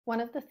One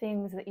of the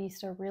things that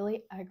used to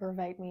really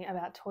aggravate me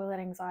about toilet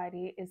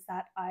anxiety is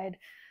that I'd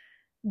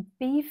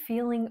be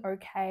feeling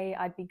okay.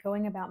 I'd be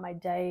going about my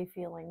day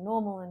feeling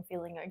normal and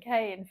feeling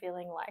okay and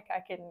feeling like I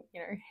can,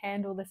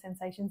 handle the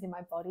sensations in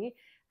my body.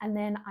 And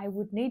then I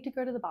would need to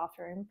go to the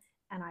bathroom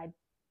and I'd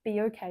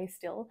be okay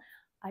still.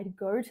 I'd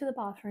go to the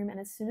bathroom, and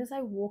as soon as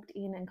I walked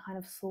in and kind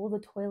of saw the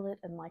toilet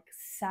and like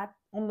sat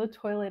on the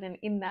toilet and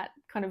in that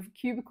kind of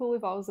cubicle,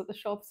 if I was at the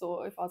shops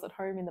or if I was at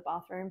home in the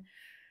bathroom,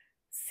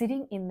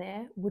 sitting in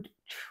there would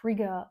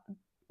trigger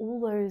all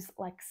those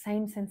like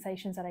same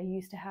sensations that I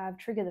used to have,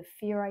 trigger the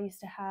fear I used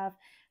to have.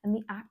 And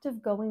the act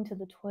of going to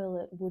the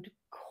toilet would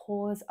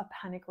cause a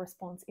panic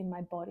response in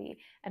my body.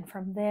 And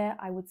from there,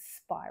 I would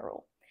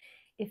spiral.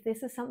 If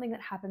this is something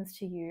that happens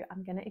to you,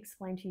 I'm going to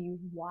explain to you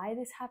why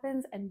this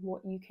happens and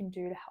what you can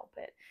do to help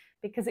it.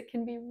 Because it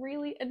can be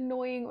really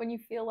annoying when you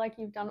feel like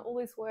you've done all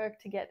this work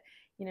to get,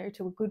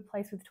 to a good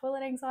place with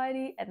toilet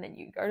anxiety, and then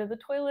you go to the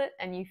toilet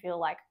and you feel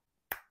like,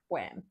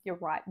 wham, you're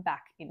right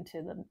back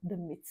into the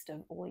midst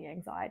of all the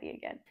anxiety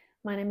again.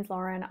 My name is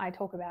Lauren. I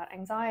talk about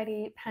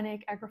anxiety,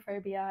 panic,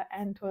 agoraphobia,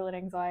 and toilet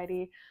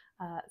anxiety.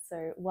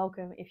 So,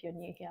 welcome if you're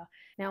new here.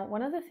 Now,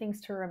 one of the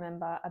things to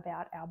remember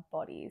about our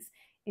bodies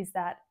is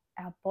that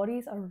our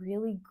bodies are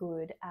really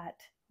good at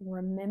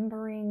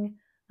remembering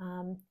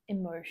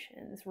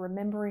emotions,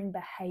 remembering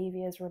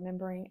behaviors,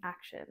 remembering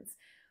actions.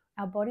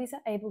 Our bodies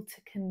are able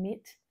to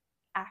commit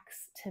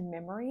acts to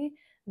memory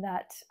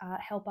that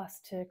help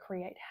us to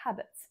create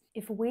habits.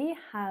 If we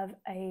have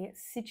a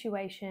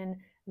situation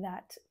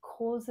that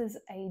causes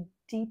a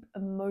deep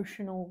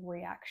emotional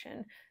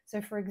reaction,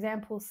 so for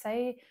example,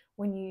 say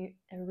when you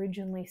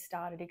originally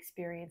started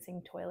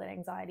experiencing toilet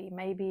anxiety,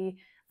 maybe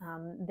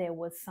there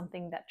was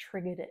something that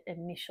triggered it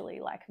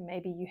initially, like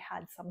maybe you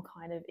had some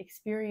kind of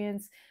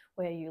experience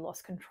where you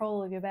lost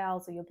control of your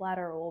bowels or your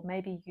bladder, or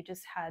maybe you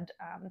just had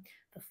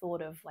the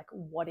thought of like,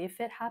 what if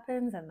it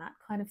happens, and that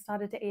kind of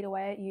started to eat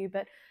away at you.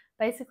 But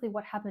basically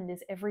what happened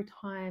is every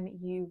time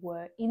you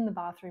were in the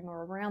bathroom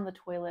or around the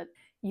toilet,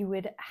 you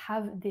would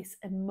have this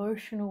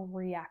emotional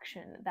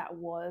reaction that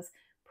was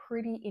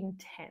pretty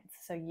intense.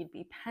 So you'd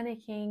be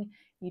panicking,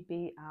 you'd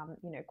be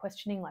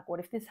questioning like, what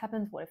if this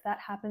happens, what if that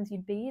happens.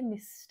 You'd be in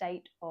this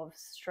state of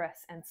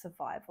stress and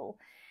survival.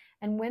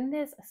 And when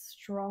there's a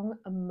strong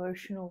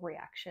emotional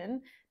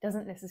reaction,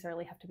 doesn't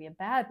necessarily have to be a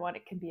bad one,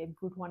 it can be a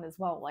good one as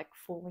well, like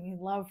falling in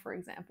love, for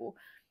example.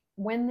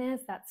 When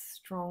there's that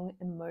strong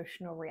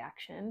emotional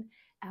reaction,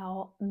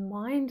 our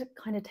mind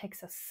kind of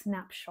takes a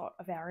snapshot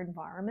of our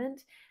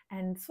environment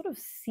and sort of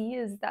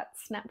sears that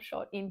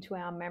snapshot into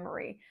our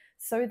memory,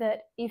 so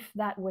that if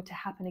that were to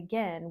happen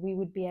again, we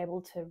would be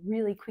able to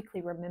really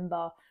quickly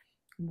remember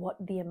what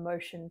the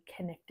emotion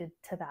connected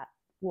to that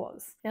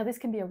was. Now, this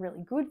can be a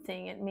really good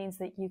thing. It means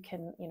that you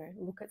can,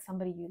 look at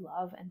somebody you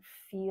love and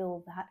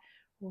feel that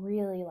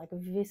really like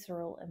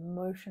visceral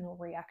emotional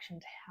reaction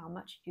to how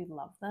much you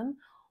love them.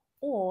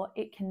 Or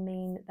it can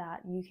mean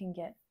that you can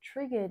get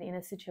triggered in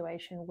a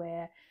situation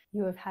where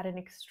you have had an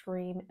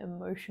extreme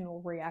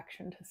emotional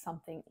reaction to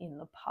something in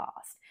the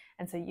past.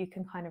 And so you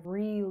can kind of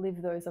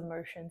relive those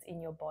emotions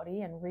in your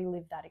body and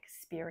relive that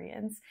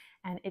experience.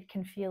 And it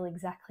can feel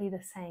exactly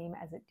the same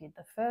as it did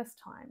the first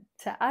time.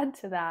 To add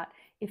to that,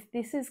 if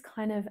this is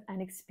kind of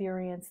an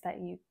experience that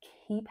you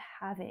keep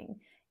having,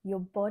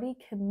 your body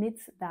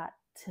commits that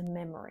to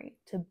memory,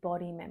 to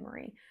body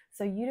memory.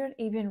 So you don't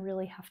even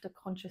really have to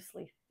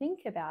consciously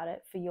think about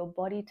it for your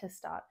body to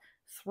start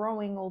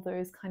throwing all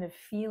those kind of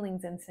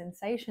feelings and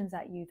sensations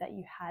at you that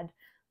you had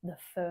the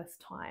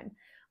first time.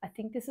 I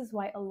think this is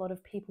why a lot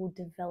of people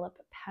develop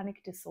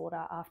panic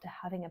disorder after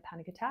having a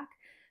panic attack,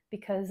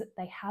 because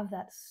they have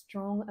that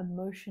strong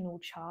emotional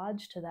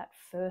charge to that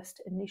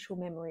first initial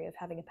memory of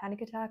having a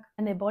panic attack,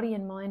 and their body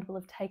and mind will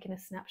have taken a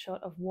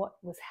snapshot of what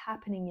was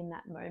happening in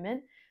that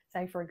moment.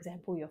 Say, for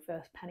example, your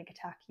first panic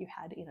attack you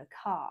had in a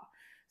car.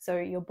 So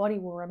your body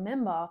will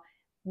remember,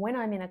 when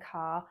I'm in a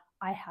car,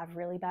 I have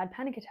really bad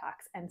panic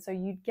attacks. And so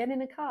you'd get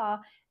in a car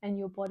and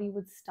your body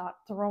would start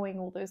throwing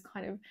all those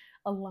kind of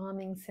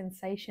alarming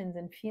sensations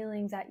and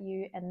feelings at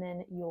you. And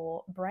then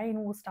your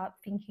brain will start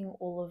thinking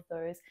all of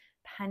those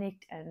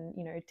panicked and,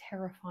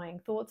 terrifying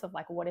thoughts of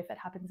like, what if it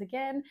happens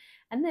again?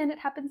 And then it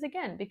happens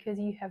again because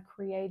you have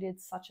created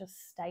such a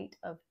state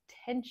of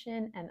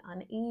tension and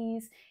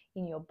unease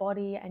in your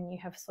body, and you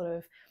have sort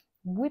of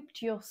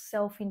whipped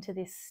yourself into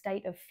this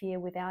state of fear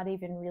without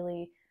even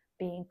really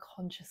being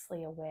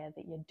consciously aware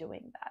that you're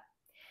doing that.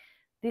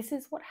 This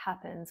is what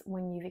happens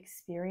when you've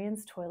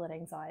experienced toilet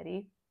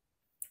anxiety,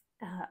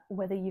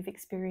 whether you've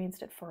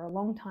experienced it for a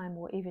long time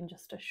or even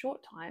just a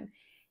short time.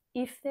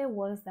 If there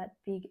was that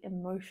big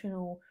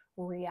emotional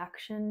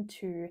reaction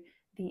to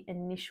the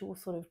initial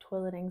sort of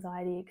toilet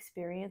anxiety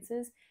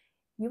experiences,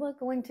 you are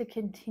going to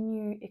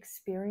continue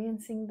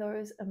experiencing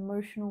those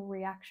emotional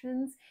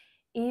reactions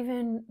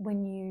even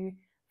when you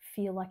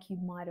feel like you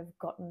might have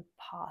gotten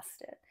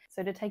past it.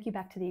 So to take you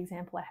back to the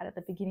example I had at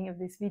the beginning of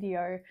this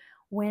video,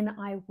 when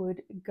I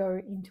would go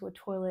into a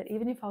toilet,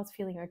 even if I was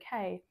feeling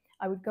okay,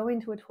 I would go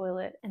into a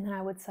toilet and then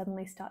I would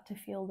suddenly start to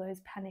feel those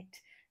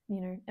panicked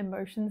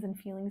emotions and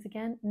feelings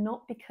again,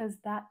 not because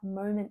that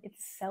moment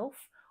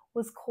itself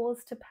was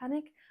cause to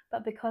panic,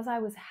 but because I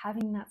was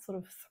having that sort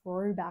of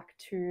throwback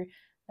to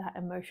that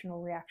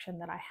emotional reaction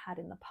that I had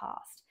in the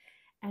past.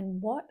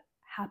 And what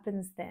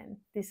happens then,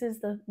 this is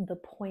the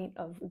point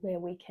of where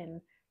we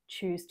can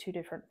choose two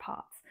different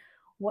paths.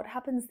 What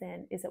happens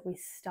then is that we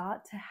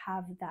start to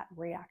have that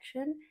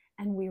reaction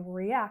and we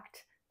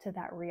react to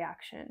that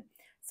reaction.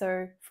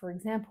 So, for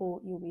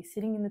example, you'll be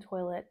sitting in the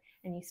toilet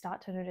and you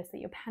start to notice that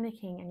you're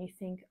panicking and you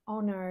think, oh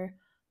no,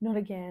 not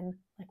again.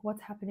 Like,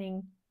 what's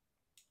happening?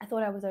 I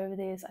thought I was over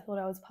this. I thought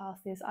I was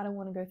past this. I don't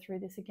want to go through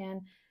this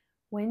again.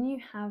 When you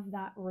have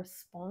that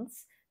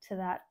response to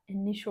that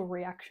initial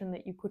reaction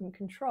that you couldn't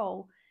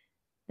control,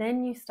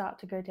 then you start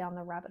to go down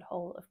the rabbit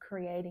hole of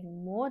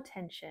creating more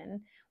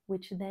tension,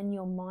 which then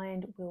your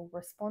mind will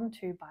respond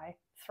to by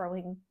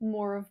throwing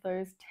more of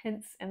those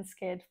tense and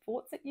scared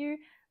thoughts at you.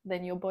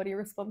 Then your body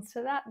responds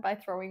to that by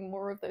throwing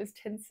more of those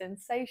tense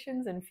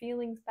sensations and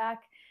feelings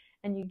back.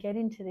 And you get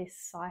into this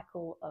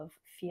cycle of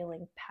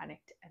feeling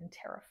panicked and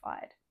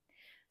terrified.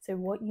 So,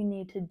 what you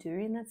need to do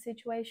in that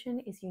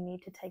situation is you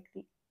need to take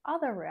the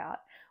other route,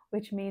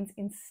 which means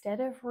instead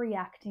of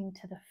reacting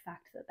to the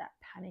fact that that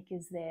panic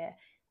is there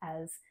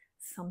as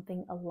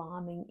something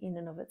alarming in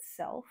and of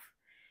itself,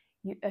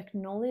 you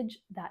acknowledge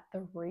that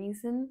the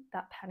reason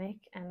that panic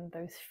and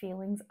those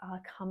feelings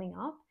are coming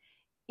up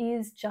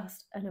is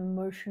just an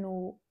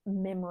emotional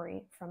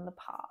memory from the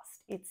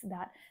past. It's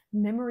that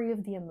memory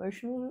of the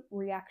emotional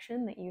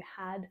reaction that you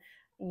had,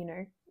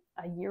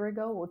 a year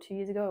ago or 2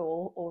 years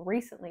ago or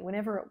recently,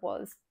 whenever it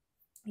was.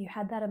 You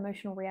had that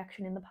emotional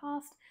reaction in the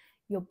past.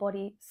 Your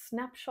body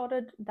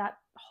snapshotted that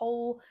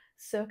whole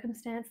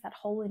circumstance, that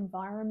whole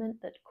environment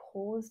that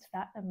caused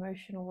that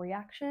emotional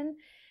reaction.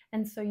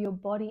 And so your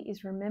body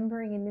is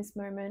remembering in this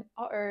moment,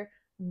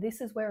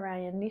 this is where I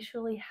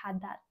initially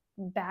had that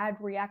bad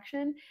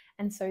reaction.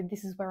 And so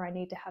this is where I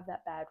need to have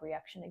that bad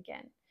reaction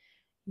again.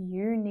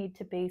 You need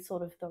to be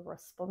sort of the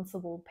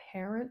responsible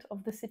parent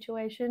of the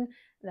situation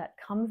that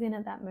comes in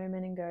at that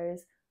moment and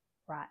goes,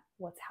 right,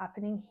 what's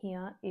happening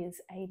here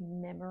is a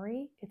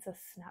memory. It's a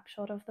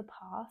snapshot of the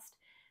past.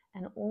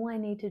 And all I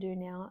need to do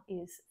now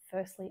is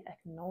firstly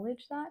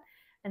acknowledge that.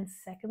 And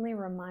secondly,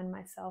 remind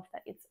myself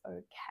that it's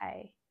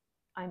okay.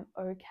 I'm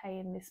okay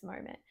in this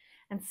moment.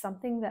 And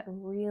something that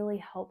really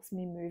helps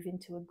me move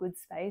into a good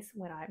space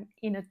when I'm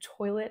in a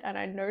toilet and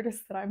I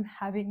notice that I'm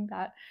having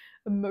that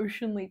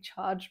emotionally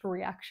charged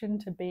reaction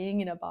to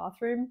being in a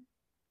bathroom,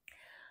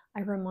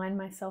 I remind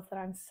myself that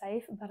I'm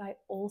safe, but I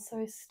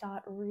also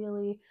start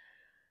really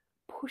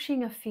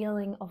pushing a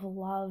feeling of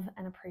love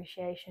and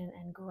appreciation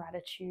and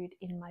gratitude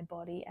in my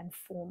body and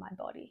for my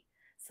body.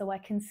 So I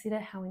consider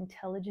how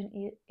intelligent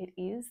it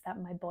is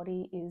that my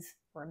body is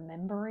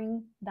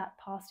remembering that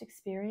past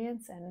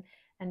experience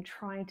and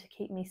trying to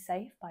keep me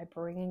safe by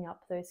bringing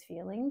up those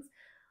feelings.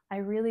 I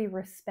really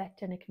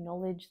respect and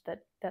acknowledge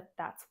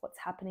that's what's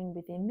happening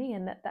within me,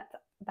 and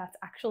that's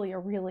actually a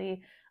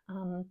really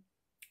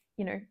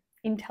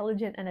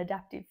intelligent and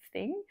adaptive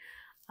thing.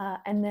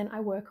 And then I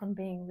work on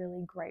being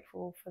really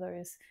grateful for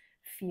those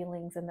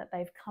feelings and that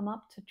they've come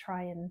up to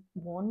try and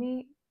warn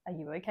me, are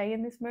you okay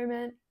in this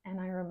moment? And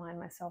I remind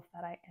myself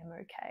that I am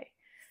okay.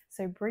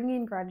 So bring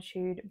in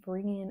gratitude,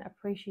 bring in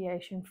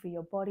appreciation for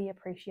your body,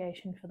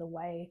 appreciation for the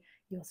way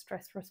your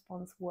stress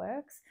response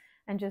works,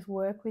 and just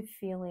work with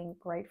feeling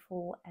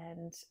grateful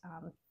and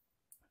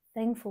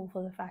thankful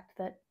for the fact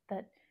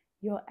that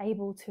you're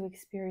able to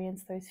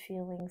experience those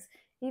feelings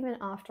even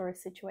after a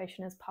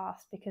situation has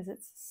passed, because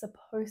it's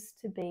supposed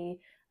to be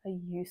a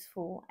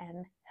useful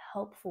and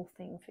helpful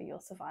thing for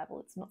your survival.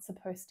 It's not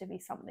supposed to be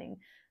something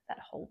that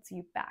holds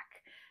you back,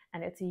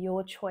 and it's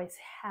your choice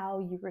how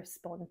you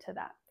respond to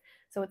that.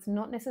 So it's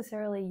not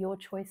necessarily your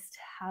choice to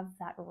have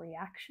that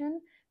reaction,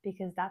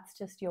 because that's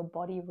just your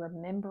body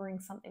remembering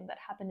something that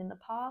happened in the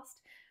past,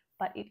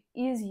 but it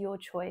is your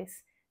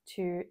choice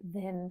to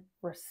then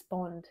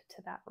respond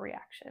to that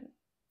reaction.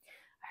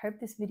 I hope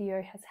this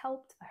video has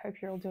helped. I hope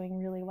you're all doing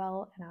really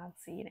well, and I'll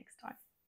see you next time.